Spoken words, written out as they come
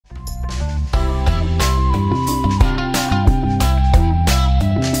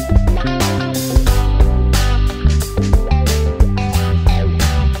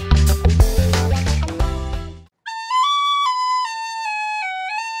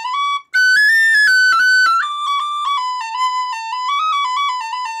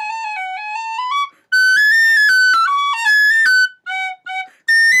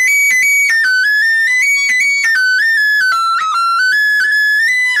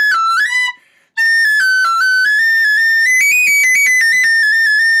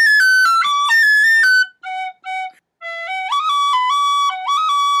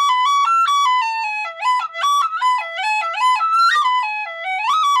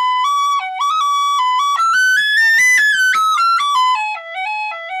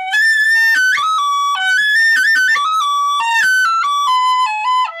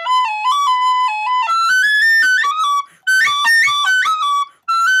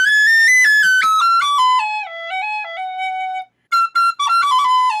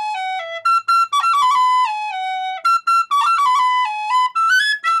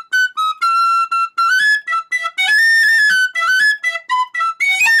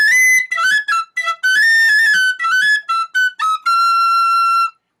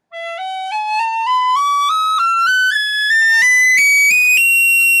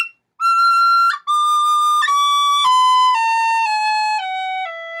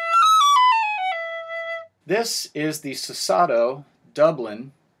This is the Susato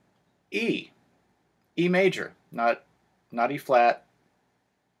Dublin E. E major, not E flat,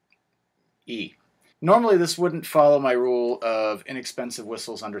 E. Normally this wouldn't follow my rule of inexpensive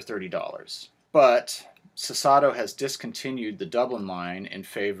whistles under $30, but Susato has discontinued the Dublin line in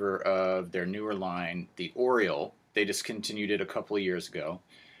favor of their newer line, the Oriole. They discontinued it a couple of years ago.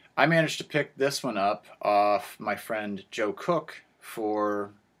 I managed to pick this one up off my friend Joe Cook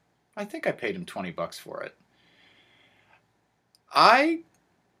for, I think I paid him 20 bucks for it. I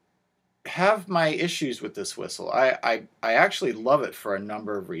have my issues with this whistle. I actually love it for a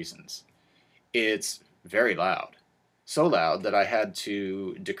number of reasons. It's very loud. So loud that I had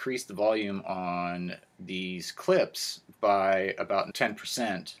to decrease the volume on these clips by about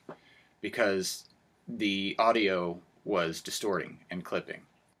 10% because the audio was distorting and clipping.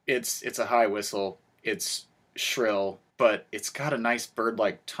 It's a high whistle, it's shrill, but it's got a nice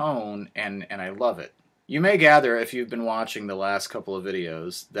bird-like tone, and I love it. You may gather, if you've been watching the last couple of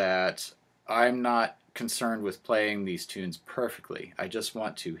videos, that I'm not concerned with playing these tunes perfectly. I just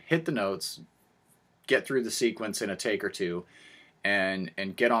want to hit the notes, get through the sequence in a take or two, and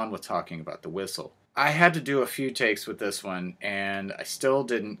get on with talking about the whistle. I had to do a few takes with this one, and I still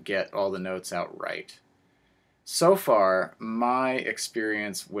didn't get all the notes out right. So far, my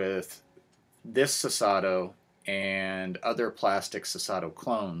experience with this Susato and other plastic Susato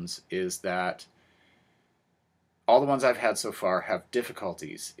clones is that all the ones I've had so far have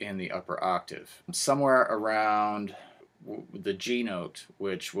difficulties in the upper octave. Somewhere around the G note,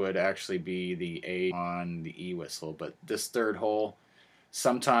 which would actually be the A on the E whistle, but this third hole,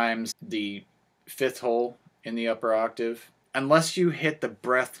 sometimes the fifth hole in the upper octave, unless you hit the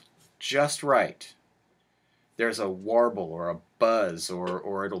breath just right, there's a warble or a buzz,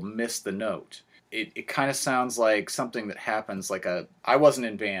 or it'll miss the note. It kind of sounds like something that happens like I wasn't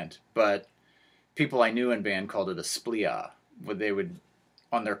in band, but people I knew in band called it a splia. They would,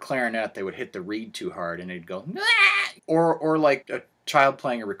 on their clarinet, they would hit the reed too hard and it'd go, nah! Or like a child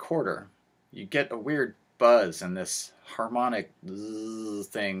playing a recorder. You get a weird buzz and this harmonic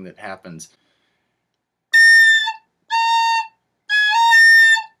thing that happens.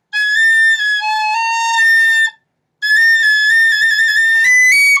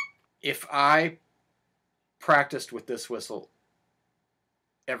 If I practiced with this whistle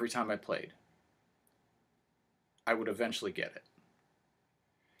every time I played, I would eventually get it.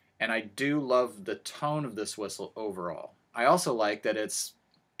 And I do love the tone of this whistle overall. I also like that it's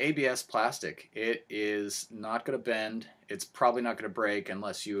ABS plastic. It is not going to bend. It's probably not going to break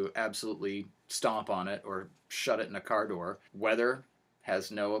unless you absolutely stomp on it or shut it in a car door. Weather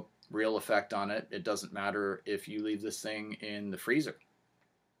has no real effect on it. It doesn't matter if you leave this thing in the freezer.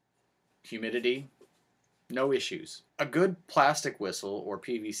 Humidity, no issues. A good plastic whistle, or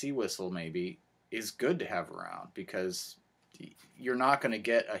PVC whistle maybe, is good to have around because you're not going to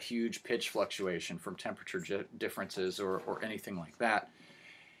get a huge pitch fluctuation from temperature differences or anything like that.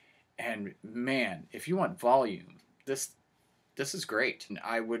 And man, if you want volume, this is great. And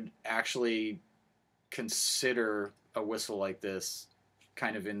I would actually consider a whistle like this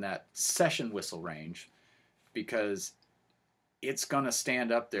kind of in that session whistle range because it's going to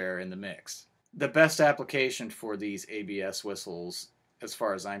stand up there in the mix. The best application for these ABS whistles, as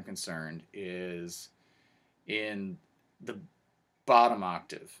far as I'm concerned, is in the bottom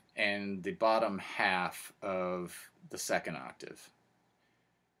octave and the bottom half of the second octave.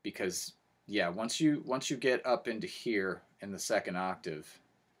 Because yeah, once you get up into here in the second octave,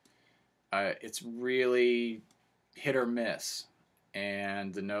 it's really hit or miss,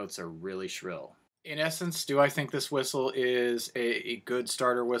 and the notes are really shrill. In essence, do I think this whistle is a good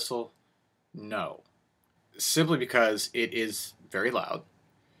starter whistle? No. Simply because it is very loud.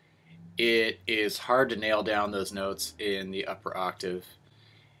 It is hard to nail down those notes in the upper octave.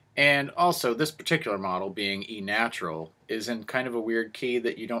 And also, this particular model, being E natural, is in kind of a weird key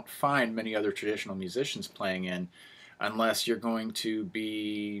that you don't find many other traditional musicians playing in unless you're going to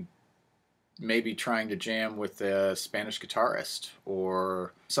be maybe trying to jam with a Spanish guitarist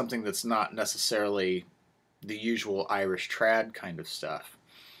or something that's not necessarily the usual Irish trad kind of stuff.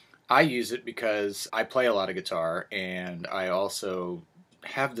 I use it because I play a lot of guitar, and I also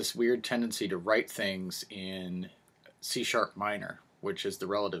have this weird tendency to write things in C sharp minor, which is the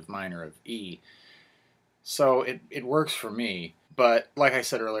relative minor of E. So it works for me, but like I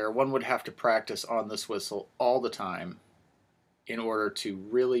said earlier, one would have to practice on this whistle all the time in order to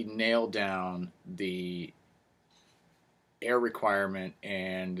really nail down the air requirement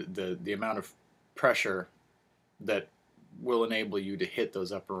and the amount of pressure that will enable you to hit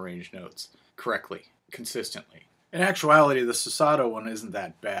those upper range notes correctly, consistently. In actuality, the Susato one isn't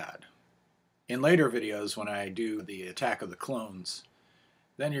that bad. In later videos, when I do the Attack of the Clones,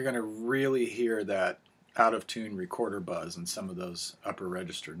 then you're going to really hear that out-of-tune recorder buzz and some of those upper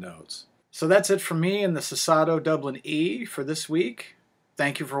register notes. So that's it from me and the Susato Dublin E for this week.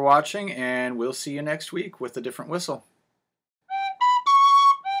 Thank you for watching, and we'll see you next week with a different whistle.